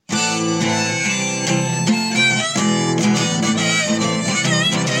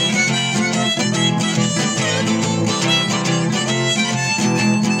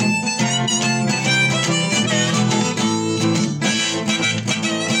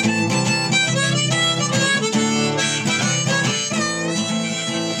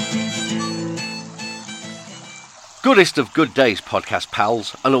Goodest of good days, podcast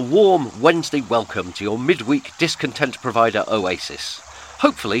pals, and a warm Wednesday welcome to your midweek discontent provider Oasis.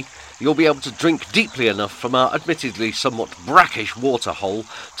 Hopefully, you'll be able to drink deeply enough from our admittedly somewhat brackish waterhole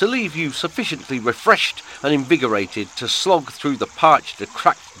to leave you sufficiently refreshed and invigorated to slog through the parched and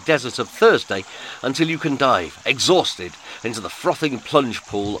cracked desert of Thursday until you can dive, exhausted, into the frothing plunge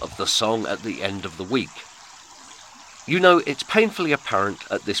pool of the song at the end of the week. You know, it's painfully apparent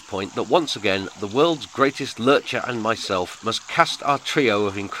at this point that once again the world's greatest lurcher and myself must cast our trio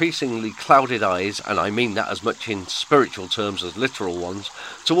of increasingly clouded eyes, and I mean that as much in spiritual terms as literal ones,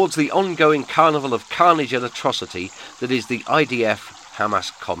 towards the ongoing carnival of carnage and atrocity that is the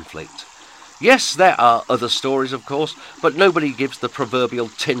IDF-Hamas conflict. Yes, there are other stories, of course, but nobody gives the proverbial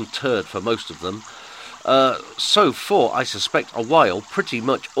tin turd for most of them. So for, I suspect, a while, pretty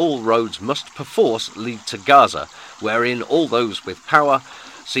much all roads must perforce lead to Gaza, wherein all those with power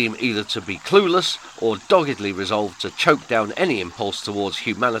seem either to be clueless or doggedly resolved to choke down any impulse towards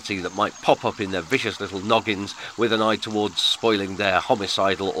humanity that might pop up in their vicious little noggins with an eye towards spoiling their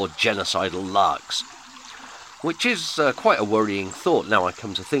homicidal or genocidal larks. Which is quite a worrying thought now I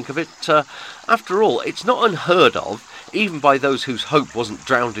come to think of it. After all, it's not unheard of, even by those whose hope wasn't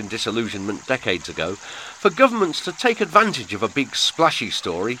drowned in disillusionment decades ago, for governments to take advantage of a big splashy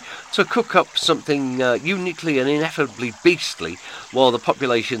story to cook up something uniquely and ineffably beastly while the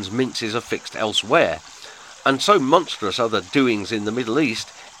population's minces are fixed elsewhere. And so monstrous are the doings in the Middle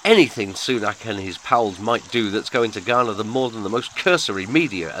East, anything Sunak and his pals might do that's going to garner them more than the most cursory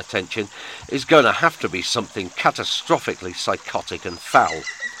media attention is going to have to be something catastrophically psychotic and foul.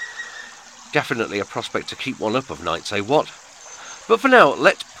 Definitely a prospect to keep one up of nights, eh what? But for now,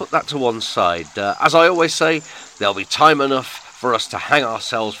 let's put that to one side. As I always say, there'll be time enough for us to hang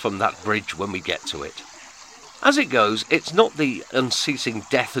ourselves from that bridge when we get to it. As it goes, it's not the unceasing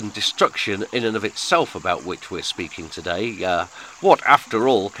death and destruction in and of itself about which we're speaking today. What, after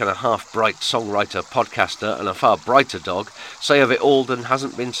all, can a half-bright songwriter, podcaster, and a far brighter dog say of it all than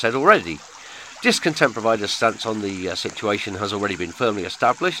hasn't been said already? Discontent Provider's stance on the situation has already been firmly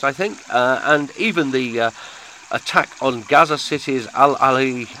established, I think, and even the attack on Gaza City's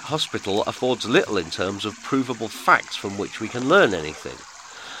Al-Ali hospital affords little in terms of provable facts from which we can learn anything,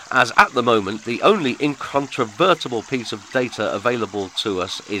 as at the moment the only incontrovertible piece of data available to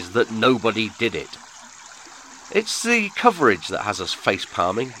us is that nobody did it. It's the coverage that has us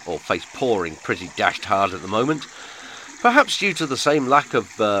face-palming, or face-pawing pretty dashed hard at the moment. Perhaps due to the same lack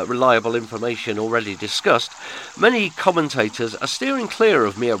of reliable information already discussed, many commentators are steering clear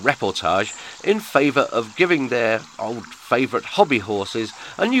of mere reportage in favour of giving their old favourite hobby horses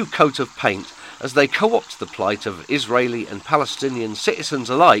a new coat of paint as they co-opt the plight of Israeli and Palestinian citizens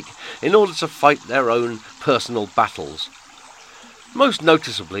alike in order to fight their own personal battles. Most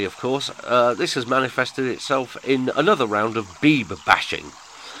noticeably, of course, this has manifested itself in another round of Beeb bashing.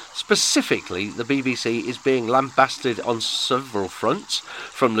 Specifically, the BBC is being lambasted on several fronts,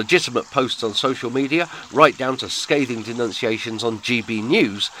 from legitimate posts on social media right down to scathing denunciations on GB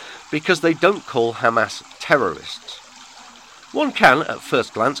News, because they don't call Hamas terrorists. One can, at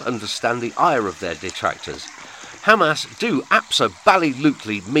first glance, understand the ire of their detractors. Hamas do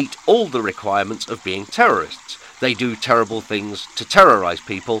abso-bally-lutely meet all the requirements of being terrorists. They do terrible things to terrorise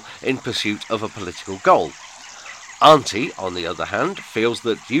people in pursuit of a political goal. Auntie, on the other hand, feels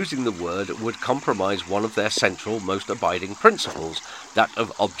that using the word would compromise one of their central, most abiding principles, that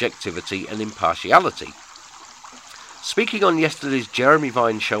of objectivity and impartiality. Speaking on yesterday's Jeremy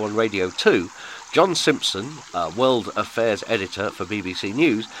Vine show on Radio 2, John Simpson, World Affairs editor for BBC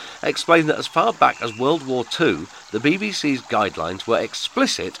News, explained that as far back as World War II, the BBC's guidelines were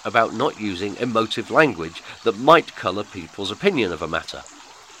explicit about not using emotive language that might colour people's opinion of a matter.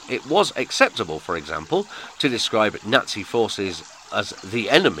 It was acceptable, for example, to describe Nazi forces as the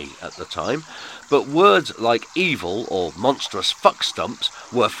enemy at the time, but words like evil or monstrous fuck stumps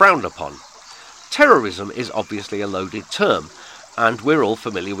were frowned upon. Terrorism is obviously a loaded term, and we're all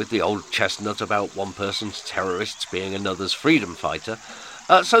familiar with the old chestnut about one person's terrorists being another's freedom fighter,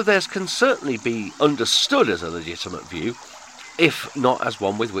 so theirs can certainly be understood as a legitimate view, if not as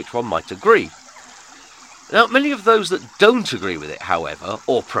one with which one might agree. Now, many of those that don't agree with it, however,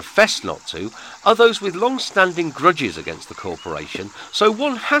 or profess not to, are those with long-standing grudges against the corporation, so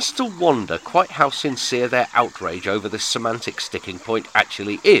one has to wonder quite how sincere their outrage over this semantic sticking point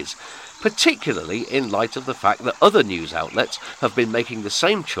actually is, particularly in light of the fact that other news outlets have been making the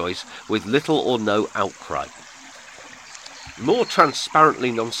same choice with little or no outcry. More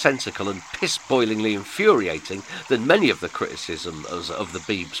transparently nonsensical and piss-boilingly infuriating than many of the criticisms of the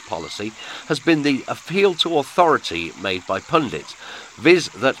Beebs policy has been the appeal to authority made by pundits, viz.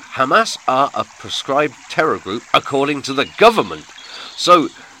 That Hamas are a prescribed terror group according to the government. So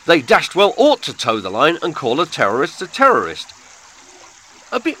they dashed well ought to toe the line and call a terrorist a terrorist.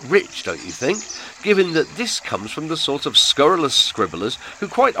 A bit rich, don't you think, given that this comes from the sort of scurrilous scribblers who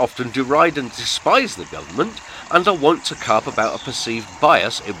quite often deride and despise the government and are wont to carp about a perceived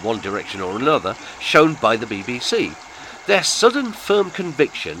bias in one direction or another shown by the BBC. Their sudden firm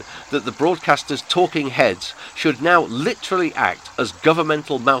conviction that the broadcasters' talking heads should now literally act as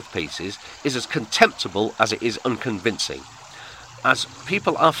governmental mouthpieces is as contemptible as it is unconvincing. As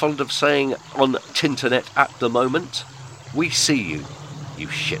people are fond of saying on Tinternet at the moment, we see you, you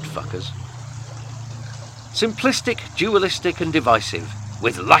shit fuckers. Simplistic, dualistic and divisive,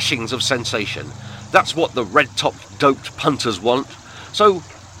 with lashings of sensation. That's what the red-topped doped punters want. So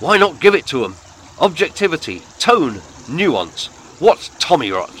why not give it to them? Objectivity, tone, nuance. What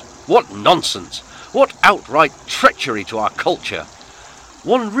tommyrot? What nonsense? What outright treachery to our culture?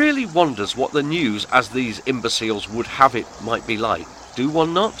 One really wonders what the news as these imbeciles would have it might be like. Do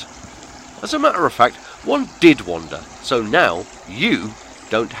one not? As a matter of fact, one did wonder. So now you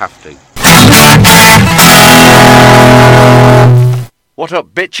don't have to. What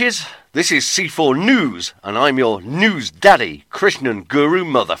up, bitches? This is C4 News, and I'm your news daddy, Krishnan Guru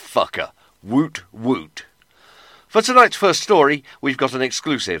motherfucker. Woot woot. For tonight's first story, we've got an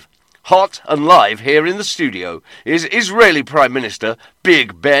exclusive. Hot and live here in the studio is Israeli Prime Minister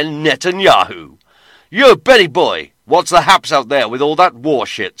Big Ben Netanyahu. Yo, Benny boy, what's the haps out there with all that war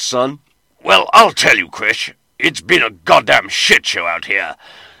shit, son? Well, I'll tell you, Krish. It's been a goddamn shit show out here.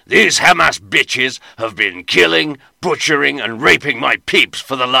 These Hamas bitches have been killing, butchering and raping my peeps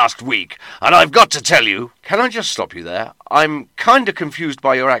for the last week, and I've got to tell you... Can I just stop you there? I'm kinda confused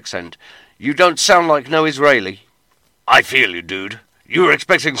by your accent. You don't sound like no Israeli. I feel you, dude. You were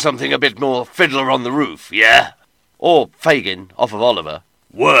expecting something a bit more Fiddler on the Roof, yeah? Or Fagin, off of Oliver.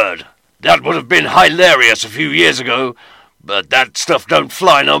 Word. That would have been hilarious a few years ago, but that stuff don't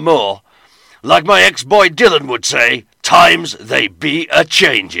fly no more. Like my ex-boy Dylan would say, times they be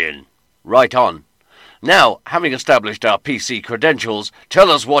a-changin'. Right on. Now, having established our PC credentials,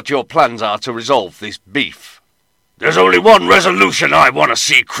 tell us what your plans are to resolve this beef. There's only one resolution I want to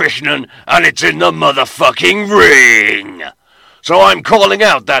see, Krishnan, and it's in the motherfucking ring. So I'm calling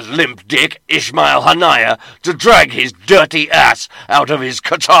out that limp dick, Ismail Haniyeh, to drag his dirty ass out of his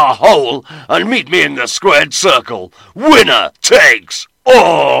Qatar hole and meet me in the squared circle. Winner takes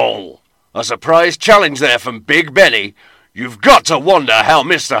all. A surprise challenge there from Big Benny. You've got to wonder how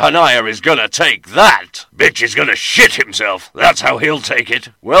Mr. Haniyeh is gonna take that. Bitch is gonna shit himself. That's how he'll take it.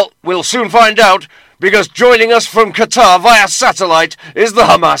 Well, we'll soon find out, because joining us from Qatar via satellite is the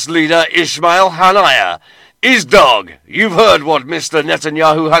Hamas leader Ismail Haniyeh. Isdog, you've heard what Mr.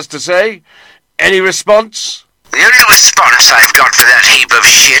 Netanyahu has to say. Any response? The only response I've got for that heap of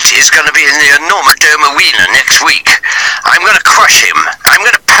shit is going to be in the Enormodome Arena next week. I'm going to crush him. I'm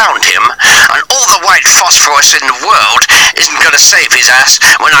going to pound him. And all the white phosphorus in the world isn't going to save his ass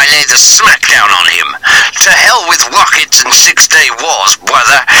when I lay the smackdown on him. To hell with rockets and six-day wars,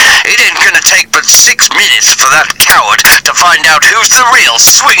 brother. It ain't going to take but 6 minutes for that coward to find out who's the real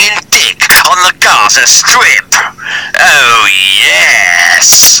swinging dick on the Gaza Strip. Oh,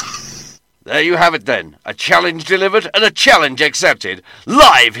 yes. There you have it then, a challenge delivered and a challenge accepted,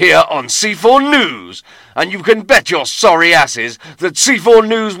 live here on C4 News. And you can bet your sorry asses that C4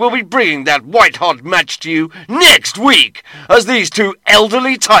 News will be bringing that white-hot match to you next week, as these two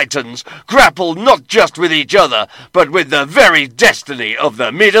elderly titans grapple not just with each other, but with the very destiny of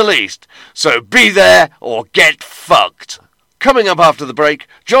the Middle East. So be there or get fucked. Coming up after the break,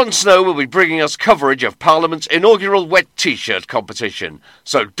 Jon Snow will be bringing us coverage of Parliament's inaugural wet t-shirt competition.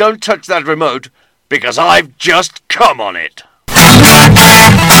 So don't touch that remote, because I've just come on it.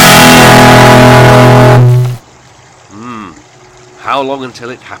 How long until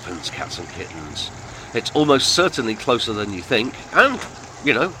it happens, cats and kittens? It's almost certainly closer than you think, and,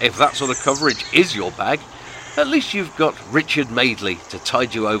 you know, if that sort of coverage is your bag, at least you've got Richard Madeley to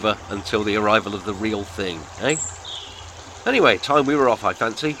tide you over until the arrival of the real thing, eh? Anyway, time we were off, I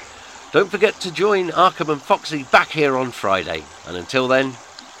fancy. Don't forget to join Arkham and Foxy back here on Friday. And until then,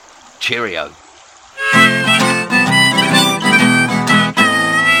 cheerio.